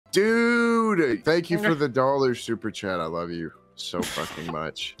Dude, thank you for the $1 super chat. I love you so fucking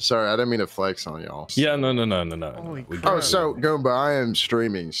much. Sorry, I didn't mean to flex on y'all. Yeah, no. Oh, so Goomba, I am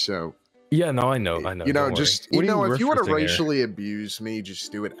streaming, so. Yeah, no, I know. You know, just if you want to racially abuse me, just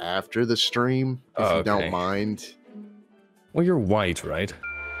do it after the stream, if you don't mind. Well, you're white, right?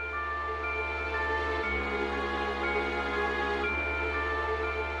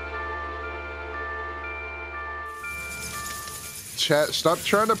 Chat, stop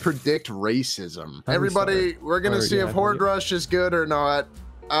trying to predict racism. Everybody, we're gonna see if Horde Rush is good or not.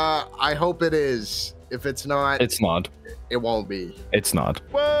 I hope it is. If it's not, it's not. It won't be. It's not.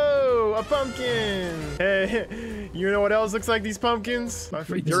 Whoa, a pumpkin. Hey, you know what else looks like these pumpkins?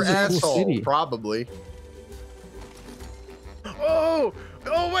 Your asshole, probably. Oh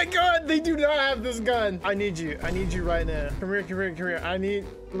my God, they do not have this gun. I need you right now. Come here.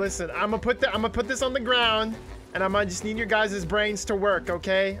 Listen, I'm gonna put this on the ground. And I just need your guys' brains to work,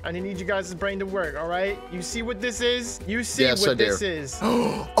 okay? I need you guys' brain to work, all right? You see what this is? You see what this is.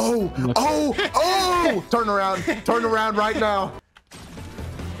 Oh! Turn around right now.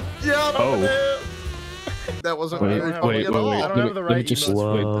 Yep. Oh. That wasn't wait. I don't have the right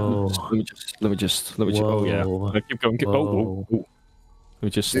Let me just. Oh yeah. Keep going. Whoa. Let me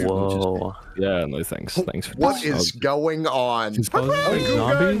just. Yeah, no thanks. Thanks for What is going on?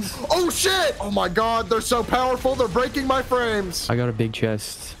 Zombies? Oh shit! Oh my God, they're so powerful. They're breaking my frames. I got a big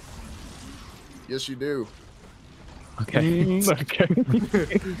chest. Yes, you do. Okay. Okay.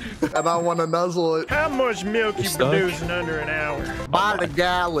 And I want to nuzzle it. How much milk you produce in under an hour? By the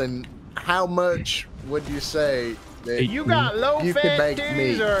gallon, how much would you say that you got low-fat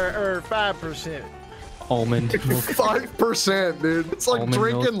dudes me? or 5%? Almond milk. 5%, dude. It's like almond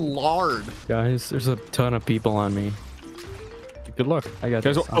drinking milk. lard. Guys, there's a ton of people on me. Good luck. I got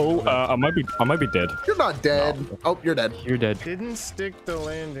guys. this. I might be dead. You're not dead. No. Oh, you're dead. You're dead. Didn't stick the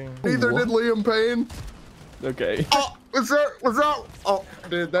landing. Neither did Liam Payne. Okay. Oh, what's that? Oh,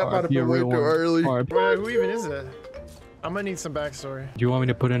 dude, that might have been way too early. Bro, who even is that? I'm gonna need some backstory. Do you want me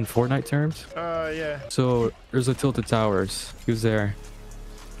to put in Fortnite terms? Yeah. So there's a Tilted Towers. Who's there?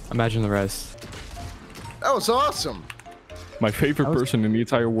 Imagine the rest. That was awesome. My favorite person in the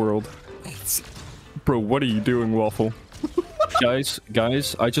entire world. Bro, what are you doing, Waffle? guys,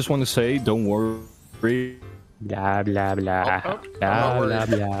 I just want to say, don't worry. Blah blah blah. Blah blah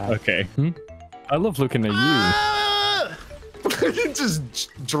blah. Okay. I love looking at you. You just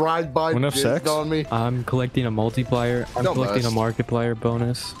drive by on me. I'm collecting a multiplier. I'm collecting a Markiplier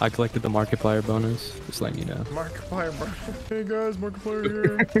bonus. I collected the Markiplier bonus. Just letting you know. Markiplier bonus. Hey guys, Markiplier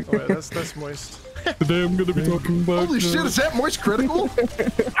here. Oh wait, that's moist. Today I'm gonna be talking about. Holy shit, is that moist critical?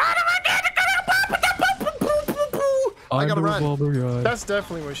 I gotta run. That's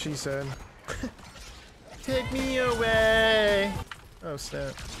definitely what she said. Take me away. Oh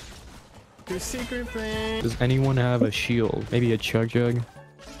snap. Your secret thing. Does anyone have a shield? Maybe a chug jug?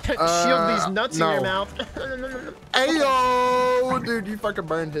 Shield these nuts in your mouth. Ayo, dude, you fucking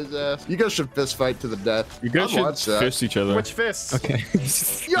burned his ass. You guys should fist fight to the death. You guys should fist each other. Which fists? Okay.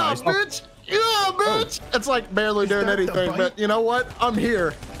 Yeah, bitch. Yeah, bitch. It's like barely doing anything, but you know what? I'm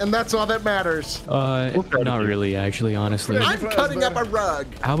here, and that's all that matters. Not really, actually, honestly. I'm cutting up a rug.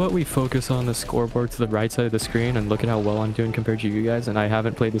 How about we focus on the scoreboard to the right side of the screen and look at how well I'm doing compared to you guys, and I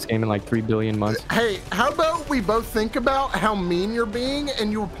haven't played this game in like 3 billion months. Hey, how about we both think about how mean you're being,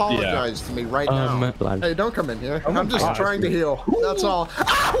 and you apologize to me right now. Hey, don't come in here. I'm just trying to heal. That's all.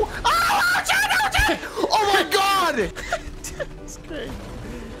 Ow! Ow! Oh my God! That's great.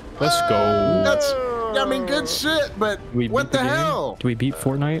 Let's go. That's, I mean, good shit, but what the hell? Do we beat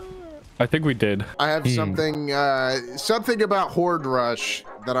Fortnite? I think we did. I have something about Horde Rush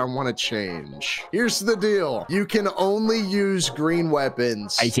that I want to change. Here's the deal. You can only use green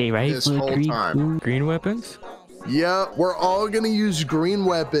weapons this whole time. Green weapons? Yeah, we're all gonna use green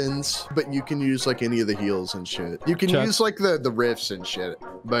weapons, but you can use like any of the heals and shit. You can use like the rifts and shit,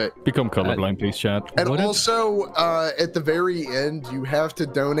 but become colorblind, please, chat. And also, at the very end, you have to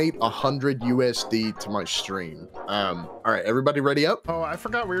donate 100 USD to my stream. All right, everybody ready up? Oh, I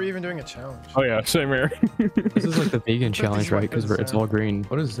forgot we were even doing a challenge. Oh yeah, same here. This is like the vegan challenge, right? Because it's all green.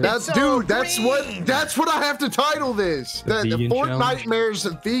 What is this? That's what I have to title this. The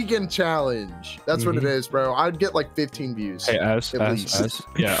Fortnitemares vegan challenge. That's what it is, bro. I'd get like 15 views. Hey, yeah,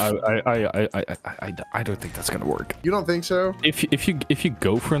 I don't think that's gonna work. You don't think so? If you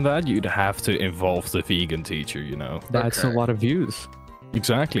go for that, you'd have to involve the vegan teacher, you know. That's a lot of views.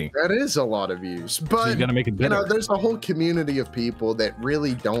 Exactly. That is a lot of views, but you gotta make it you know, better. there's a whole community of people that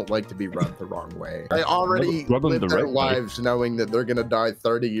really don't like to be rubbed the wrong way. They already Rub 'em live the their right way. lives knowing that they're gonna die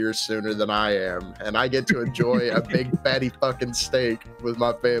 30 years sooner than I am, and I get to enjoy a big fatty fucking steak with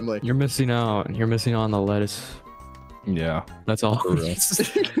my family. You're missing out. You're missing out on the lettuce. Yeah. That's all.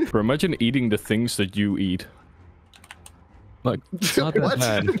 Bro, imagine eating the things that you eat. Look, it's not that What?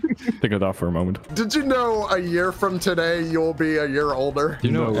 bad. Think of that for a moment. Did you know a year from today you'll be a year older? You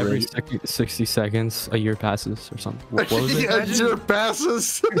know, No, every right? 60 seconds, a year passes or something. What was it? A year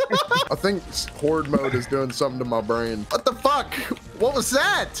passes. I think horde mode is doing something to my brain. What the fuck? What was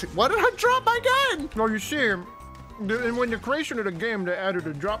that? Why did I drop my gun? Oh, you see, and when the creation of the game, they added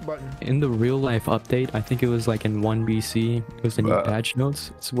a drop button. In the real life update, I think it was like in 1 BC, it was the new patch notes.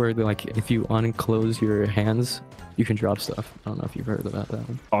 It's where like if you unclose your hands, you can drop stuff. I don't know if you've heard about that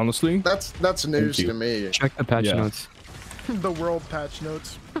one. Honestly, That's news you. to me. Check the patch Yeah. notes. The world patch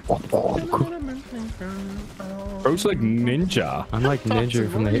notes. bro's like ninja. I'm like Ninja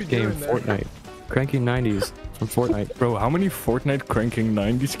What from the are you hit game doing there? Fortnite. Cranking 90s from Fortnite. Bro, how many Fortnite cranking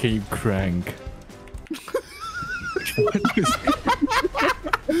 90s can you crank?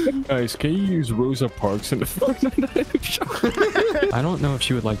 Guys, can you use Rosa Parks in the Fortnite item shop? I don't know if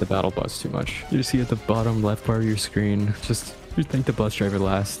she would like the battle bus too much. You see at the bottom left part of your screen, just you think the bus driver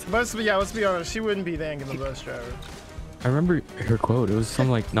last. Let's be honest, she wouldn't be thanking the bus driver. I remember her quote. It was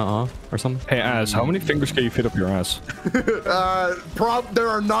something like "nah" or something. Hey, ass, how many fingers can you fit up your ass? There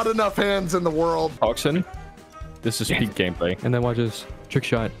are not enough hands in the world. Toxin? This is peak gameplay. And then watch this trick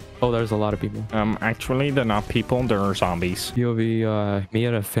shot. Oh, there's a lot of people. Actually, they're not people, they're zombies. POV, me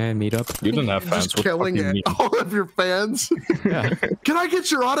at a fan meetup. You don't have fans. Just what the fuck killing do you mean? all of your fans. Yeah. Can I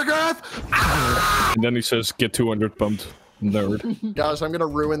get your autograph? And then he says, get 200 pumped. Nerd. Guys, I'm gonna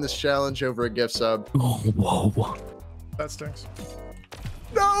ruin this challenge over a gift sub. Oh, whoa. That stinks.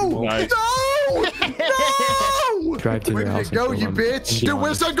 No! Nice. No! No! Drive to Where their did house it go, and you kill them. bitch? Dude,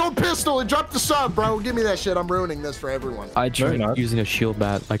 where's that gold pistol? And drop the sub, bro. Give me that shit. I'm ruining this for everyone. I tried not. using a shield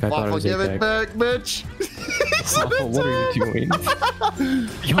bat like I thought it Waffle, was give it Apex. back, bitch. Waffle, what are you doing?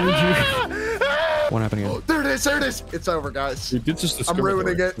 What happened here? There it is. There it is. It's over, guys. Dude, this is I'm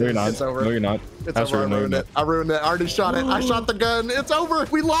ruining it. No, you're not. It's over. No, you're not. It's That's over. I right, no, you're ruined it. not. I ruined it. I already shot it. I shot the gun. It's over.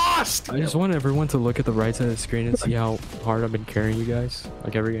 We lost. I just want everyone to look at the right side of the screen and see how hard I've been carrying you guys.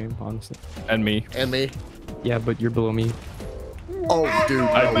 Like every game, honestly. And me. And me. Yeah, but you're below me. Oh, dude.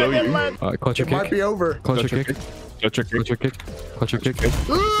 I blow you. Clutch your It might kick. be over. Clutch your kick. Clutch your Clutch kick. your kick. Clutch your kick.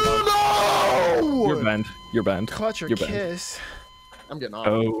 No! You're banned. You're banned. Clutch or You're banned. kiss. I'm getting off.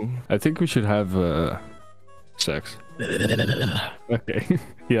 Oh, I think we should have sex. Okay.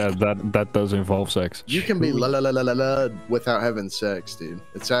 Yeah, that does involve sex. You can be la la la la la la without having sex, dude.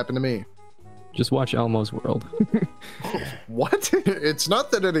 It's happened to me. Just watch Elmo's World. What? It's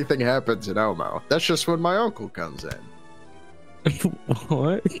not that anything happens in Elmo. That's just when my uncle comes in.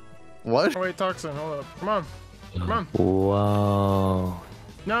 What? What? Oh, wait, Toxin, hold up. Come on. Come on. Whoa.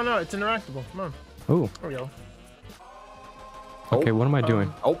 No, it's interactable. Come on. Oh. There we go. Okay, what am I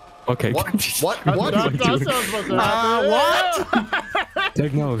doing? Oh. Okay. What? What? What? That's what I was supposed to happen. What?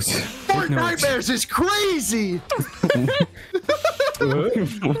 Take notes. Take notes. Fortnitemares is crazy.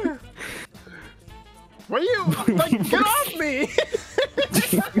 What are you? Like, get off me!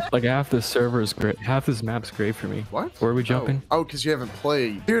 Like half this server is great. Half this map's great for me. What? Where are we jumping? Oh, because you haven't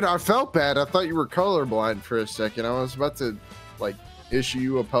played. Dude, I felt bad. I thought you were colorblind for a second. I was about to, like, issue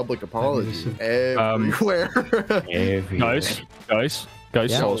you a public apology. Everywhere. Guys, Yeah.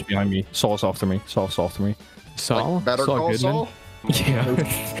 Saul's behind me. Saul's after me. Saul's after me. Saul? Like, Better Saul Call Goodman? Saul? Yeah.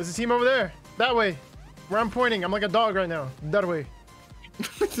 There's a team over there. That way. Where I'm pointing. I'm like a dog right now. That way.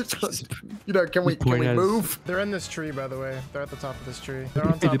 You know, can we move? They're in this tree, by the way. They're at the top of this tree. They're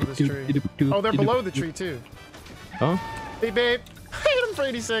on top of this tree. Oh, they're below the tree, too. Huh? Beep, beep. I hit him for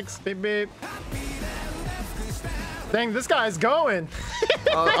 86. Beep, beep. Dang, this guy's going.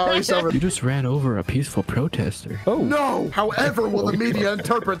 Oh, he's over. You just ran over a peaceful protester. Oh. No! However will the media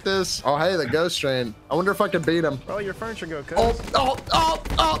interpret this? Oh, hey, the ghost train. I wonder if I can beat him. Well, your furniture go, cuz.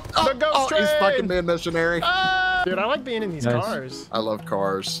 The ghost train! He's fucking being missionary. Dude, I like being in these Nice. cars. I love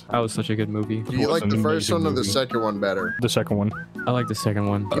cars. That was such a good movie. Do you like an the first amazing one or the movie. second one better? The second one. I like the second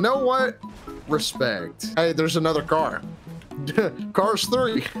one. You know what? Respect. Hey, there's another car. Cars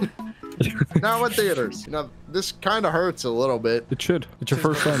 3. Now in theaters. You know, this kind of hurts a little bit. It should. It's your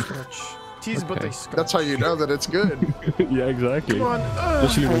first time. Tease, but Okay. they scratch. That's how you know that it's good. Yeah, exactly. Come on.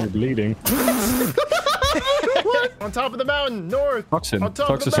 Especially when you're bleeding. On top of the mountain, north. Toxin. On top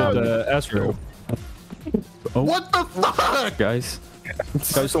of the Toxin said mountain. Astro. What the fuck? Guys,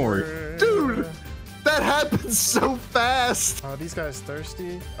 Guys, don't worry. Dude, That happens so fast. Oh, these guys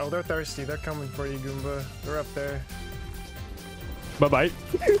thirsty? Oh, they're thirsty. They're coming for you, Goomba. They're up there. Bye-bye.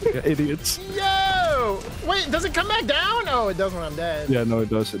 Idiots. Yo! Wait, does it come back down? Oh, it does when I'm dead. Yeah, no, it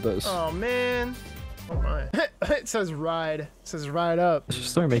does. It does. Oh, man. Oh, my. It says ride. It says ride up. Let's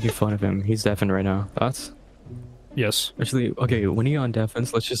just start making fun of him. He's deafened right now. Thoughts? Yes. Actually, okay, when he on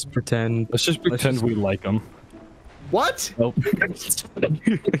defense, let's just pretend. We like him. What? Nope.